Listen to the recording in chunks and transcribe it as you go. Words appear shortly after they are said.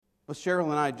Well, Cheryl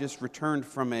and I just returned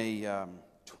from a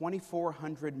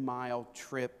 2,400-mile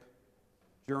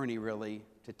journey, really,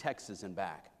 to Texas and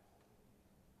back.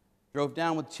 Drove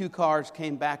down with 2 cars,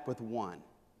 came back with 1.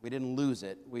 We didn't lose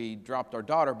it. We dropped our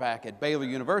daughter back at Baylor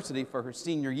University for her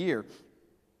senior year.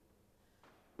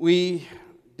 We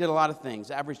did a lot of things.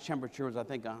 Average temperature was, I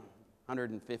think,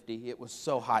 150. It was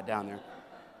so hot down there.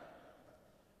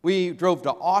 We drove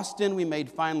to Austin. We made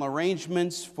final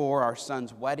arrangements for our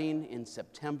son's wedding in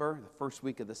September, the first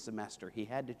week of the semester. He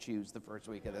had to choose the first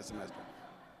week of the semester.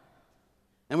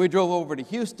 And we drove over to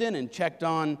Houston and checked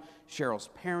on Cheryl's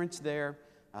parents there,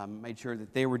 made sure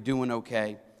that they were doing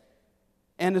okay.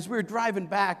 And as we were driving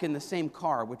back in the same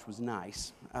car, which was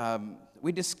nice,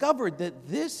 we discovered that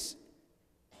this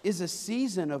is a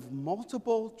season of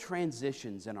multiple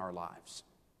transitions in our lives.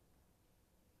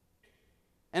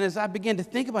 And as I began to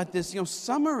think about this,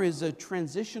 summer is a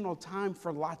transitional time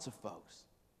for lots of folks.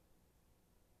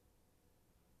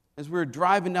 As we were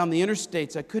driving down the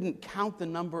interstates, I couldn't count the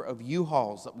number of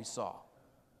U-Hauls that we saw.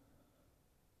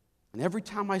 And every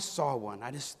time I saw one,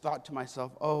 I just thought to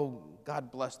myself, oh,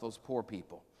 God bless those poor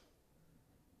people.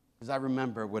 Because I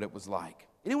remember what it was like.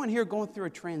 Anyone here going through a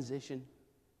transition?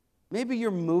 Maybe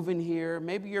you're moving here.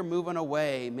 Maybe you're moving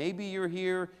away. Maybe you're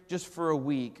here just for a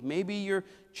week. Maybe you're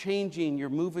changing. You're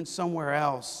moving somewhere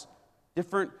else.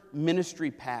 Different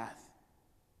ministry path.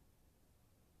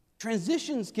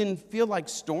 Transitions can feel like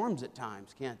storms at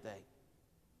times, can't they?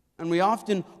 And we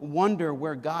often wonder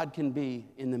where God can be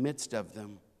in the midst of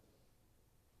them.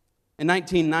 In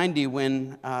 1990,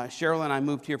 when Cheryl and I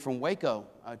moved here from Waco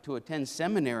to attend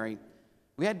seminary,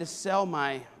 we had to sell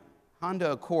my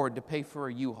Honda Accord to pay for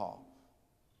a U-Haul.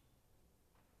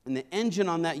 And the engine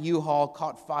on that U-Haul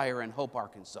caught fire in Hope,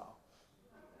 Arkansas.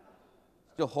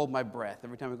 Still hold my breath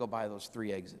every time we go by those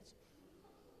 3 exits.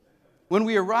 When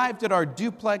we arrived at our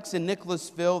duplex in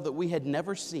Nicholasville that we had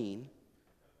never seen,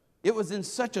 it was in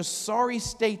such a sorry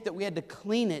state that we had to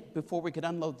clean it before we could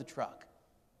unload the truck.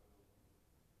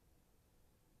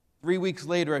 3 weeks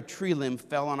later, a tree limb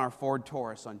fell on our Ford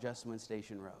Taurus on Jessamine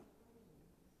Station Road.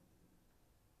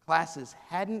 Classes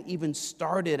hadn't even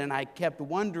started, and I kept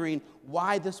wondering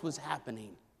why this was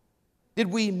happening. Did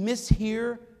we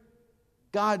mishear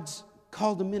God's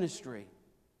call to ministry?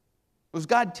 Was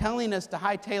God telling us to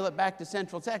hightail it back to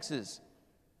Central Texas?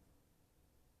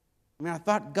 I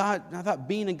thought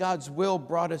being in God's will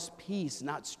brought us peace,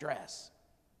 not stress.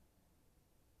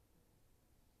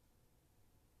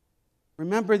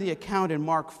 Remember the account in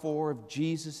Mark 4 of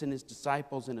Jesus and his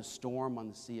disciples in a storm on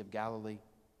the Sea of Galilee?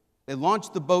 They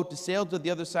launched the boat to sail to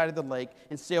the other side of the lake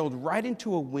and sailed right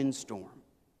into a windstorm.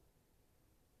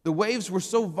 The waves were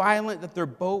so violent that their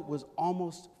boat was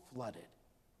almost flooded.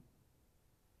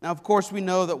 Now, of course, we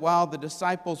know that while the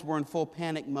disciples were in full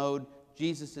panic mode,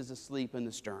 Jesus is asleep in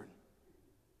the stern.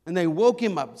 And they woke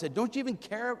him up and said, "Don't you even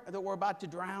care that we're about to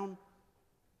drown?"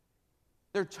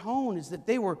 Their tone is that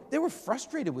they were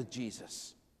frustrated with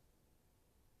Jesus.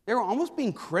 They were almost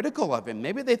being critical of him.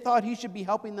 Maybe they thought he should be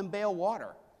helping them bail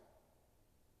water.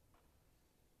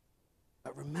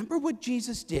 But remember what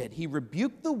Jesus did. He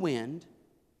rebuked the wind,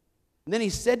 and then he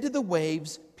said to the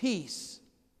waves, "Peace,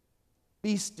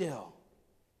 be still."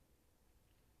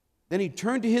 Then he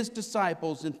turned to his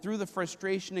disciples and threw the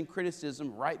frustration and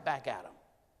criticism right back at them.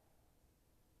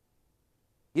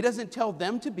 He doesn't tell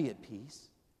them to be at peace.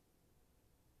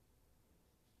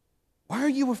 "Why are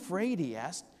you afraid?" he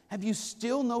asked. "Have you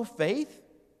still no faith?"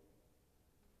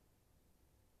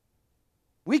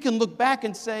 We can look back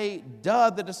and say,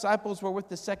 duh, the disciples were with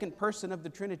the second person of the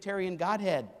Trinitarian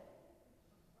Godhead.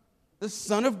 The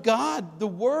Son of God, the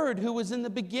Word who was in the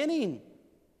beginning.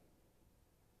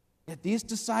 Yet these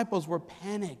disciples were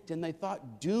panicked and they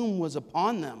thought doom was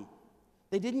upon them.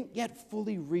 They didn't yet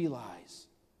fully realize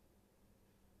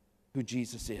who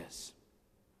Jesus is.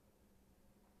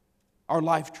 Our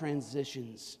life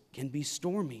transitions can be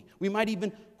stormy. We might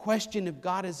even question if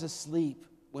God is asleep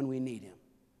when we need him.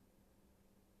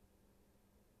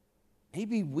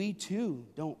 Maybe we too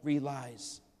don't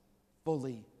realize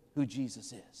fully who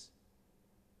Jesus is.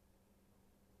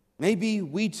 Maybe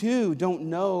we too don't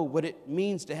know what it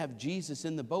means to have Jesus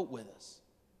in the boat with us.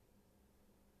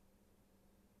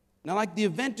 Now, like the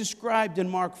event described in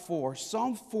Mark 4,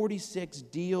 Psalm 46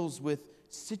 deals with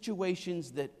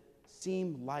situations that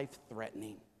seem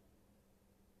life-threatening.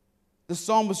 The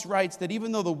psalmist writes that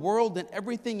even though the world and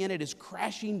everything in it is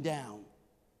crashing down,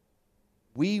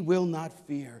 we will not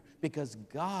fear because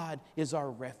God is our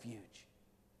refuge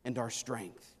and our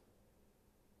strength.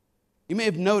 You may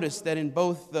have noticed that in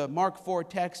both the Mark 4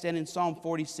 text and in Psalm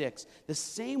 46, the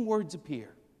same words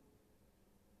appear.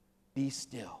 Be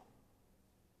still.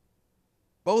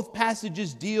 Both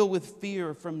passages deal with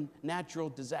fear from natural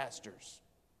disasters.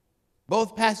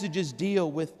 Both passages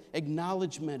deal with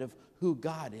acknowledgement of who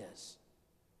God is.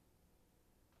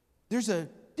 There's a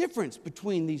difference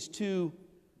between these two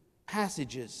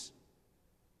passages.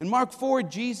 In Mark 4,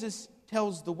 Jesus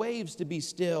tells the waves to be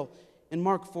still. In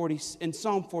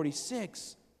Psalm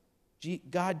 46,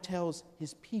 God tells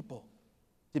his people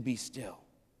to be still.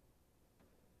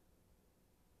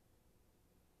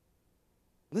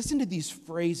 Listen to these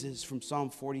phrases from Psalm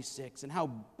 46 and how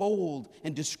bold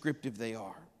and descriptive they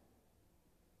are.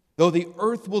 Though the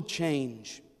earth will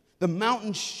change, the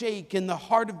mountains shake in the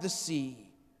heart of the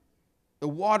sea, the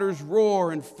waters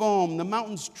roar and foam, the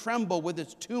mountains tremble with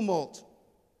its tumult,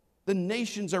 the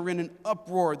nations are in an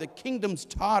uproar, the kingdoms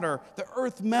totter, the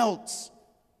earth melts.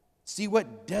 See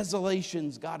what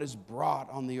desolations God has brought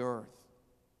on the earth.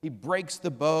 He breaks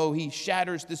the bow, he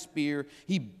shatters the spear,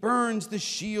 he burns the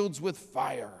shields with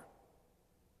fire.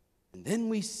 And then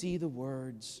we see the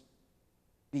words,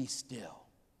 "Be still,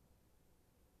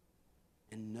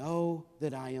 and know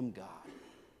that I am God."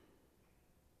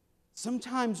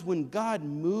 Sometimes when God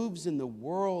moves in the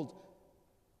world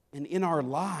and in our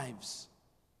lives,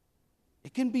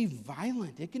 it can be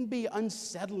violent, it can be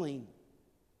unsettling.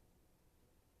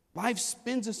 Life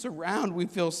spins us around. We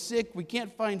feel sick. We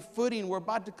can't find footing. We're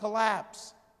about to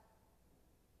collapse.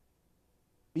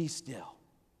 Be still.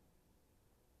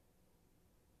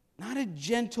 Not a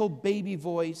gentle baby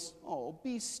voice. "Oh,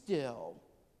 be still.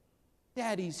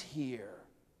 Daddy's here."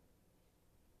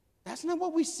 That's not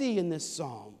what we see in this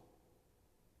psalm.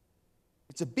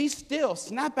 It's a be still.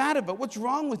 Snap out of it. What's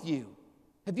wrong with you?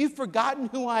 Have you forgotten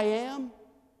who I am?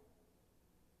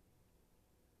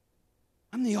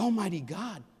 I'm the Almighty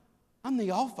God. I'm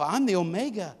the Alpha, I'm the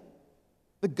Omega,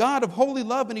 the God of holy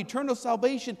love and eternal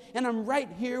salvation, and I'm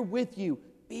right here with you.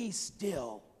 Be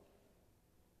still.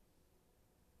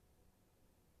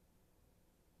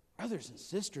 Brothers and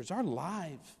sisters, our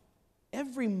life,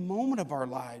 every moment of our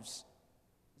lives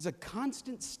is a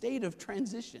constant state of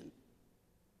transition.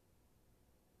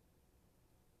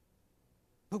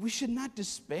 But we should not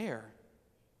despair.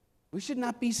 We should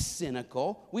not be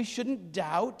cynical. We shouldn't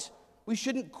doubt. We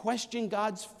shouldn't question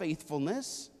God's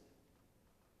faithfulness.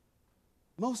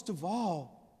 Most of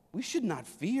all, we should not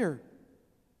fear.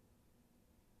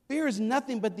 Fear is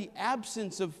nothing but the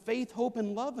absence of faith, hope,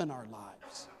 and love in our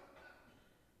lives.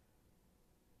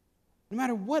 No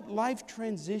matter what life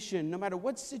transition, no matter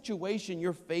what situation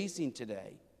you're facing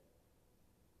today,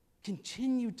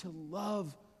 continue to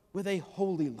love with a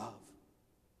holy love,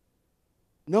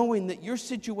 knowing that your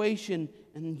situation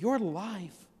and your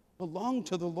life belong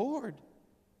to the Lord.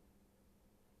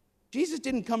 Jesus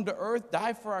didn't come to earth,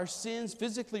 die for our sins,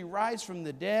 physically rise from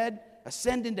the dead,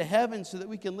 ascend into heaven so that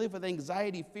we can live with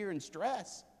anxiety, fear, and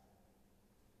stress.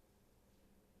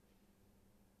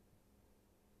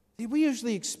 See, we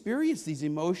usually experience these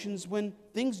emotions when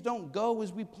things don't go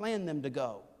as we plan them to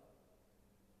go.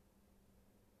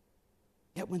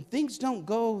 Yet when things don't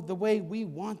go the way we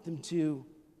want them to,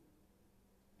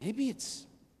 maybe it's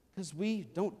because we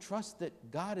don't trust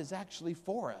that God is actually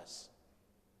for us.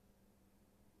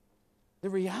 The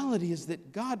reality is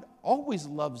that God always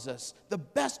loves us the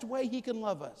best way he can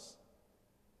love us,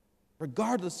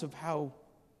 regardless of how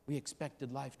we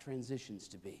expected life transitions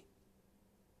to be.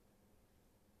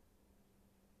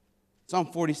 Psalm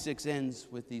 46 ends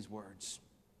with these words.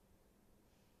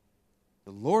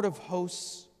 The Lord of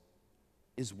hosts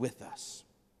is with us.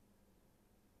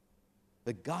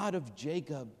 The God of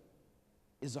Jacob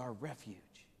is our refuge.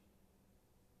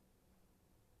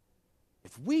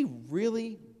 If we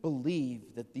really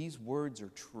believe that these words are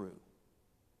true,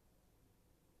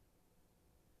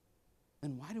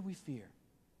 then why do we fear?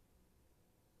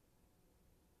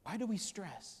 Why do we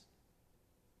stress?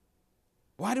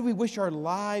 Why do we wish our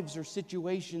lives or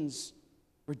situations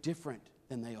were different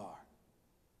than they are?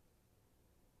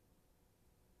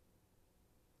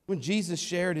 When Jesus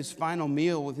shared his final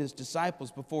meal with his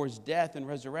disciples before his death and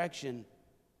resurrection,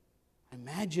 I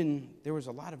imagine there was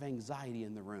a lot of anxiety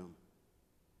in the room.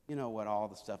 You know what, all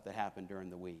the stuff that happened during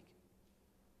the week.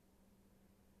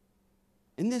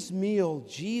 In this meal,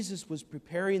 Jesus was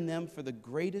preparing them for the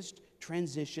greatest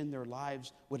transition their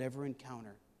lives would ever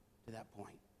encounter to that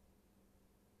point.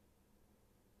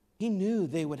 He knew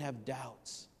they would have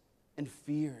doubts and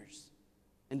fears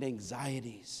and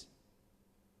anxieties.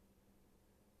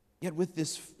 Yet with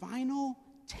this final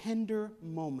tender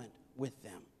moment with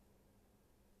them,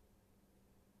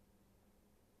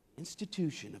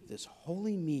 institution of this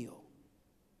holy meal,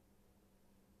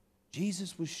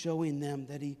 Jesus was showing them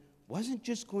that he wasn't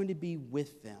just going to be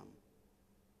with them.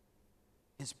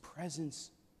 His presence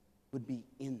would be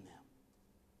in them.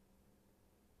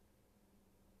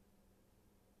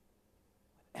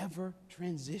 whatever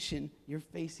transition you're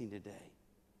facing today,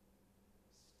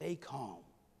 stay calm.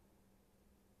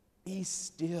 Be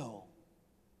still.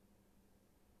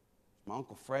 My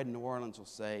Uncle Fred in New Orleans will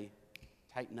say,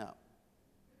 tighten up.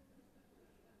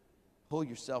 Pull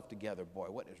yourself together, boy.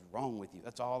 What is wrong with you?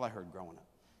 That's all I heard growing up.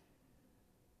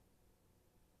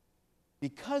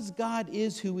 Because God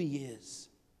is who He is,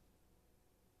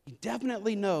 He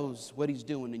definitely knows what He's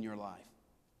doing in your life.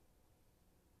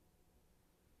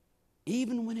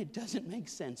 Even when it doesn't make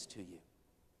sense to you.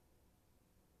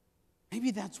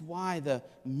 Maybe that's why the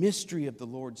mystery of the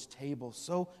Lord's table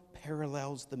so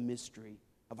parallels the mystery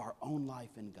of our own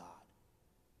life in God.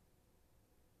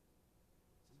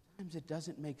 Sometimes it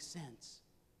doesn't make sense.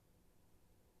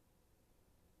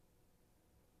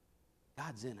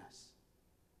 God's in us.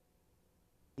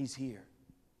 He's here.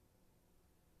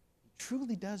 He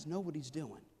truly does know what He's doing.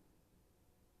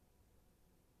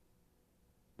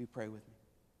 Will you pray with me?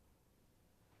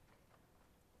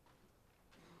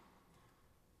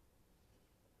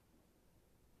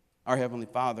 Our Heavenly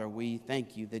Father, we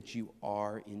thank You that You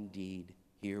are indeed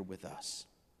here with us.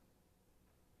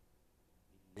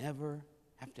 We never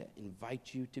have to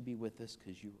invite You to be with us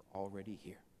because You're already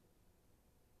here.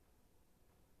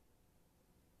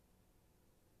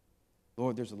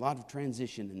 Lord, there's a lot of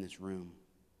transition in this room.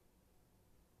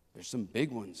 There's some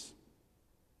big ones.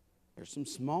 There's some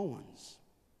small ones.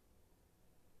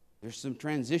 There's some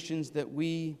transitions that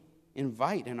we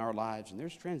invite in our lives, and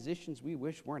there's transitions we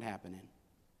wish weren't happening.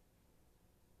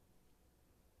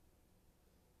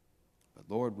 But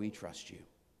Lord, we trust You.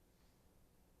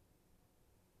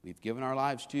 We've given our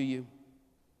lives to You,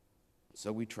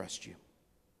 so we trust You.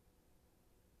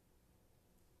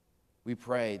 We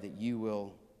pray that You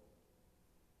will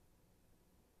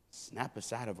snap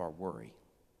us out of our worry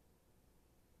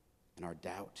and our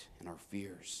doubt and our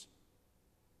fears.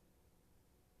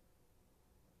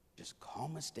 Just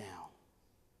calm us down.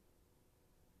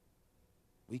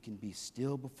 We can be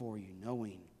still before You,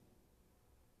 knowing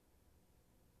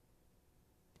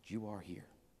that You are here.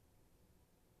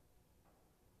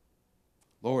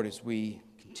 Lord, as we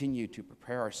continue to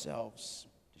prepare ourselves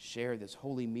to share this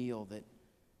holy meal that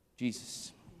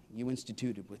Jesus, You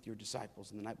instituted with Your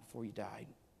disciples in the night before You died,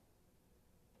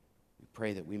 we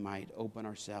pray that we might open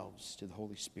ourselves to the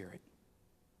Holy Spirit.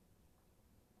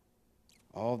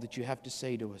 All that You have to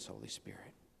say to us, Holy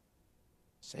Spirit,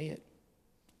 say it.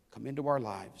 Come into our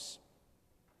lives.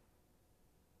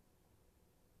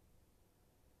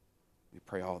 We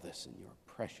pray all this in Your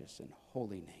precious and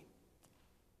holy name.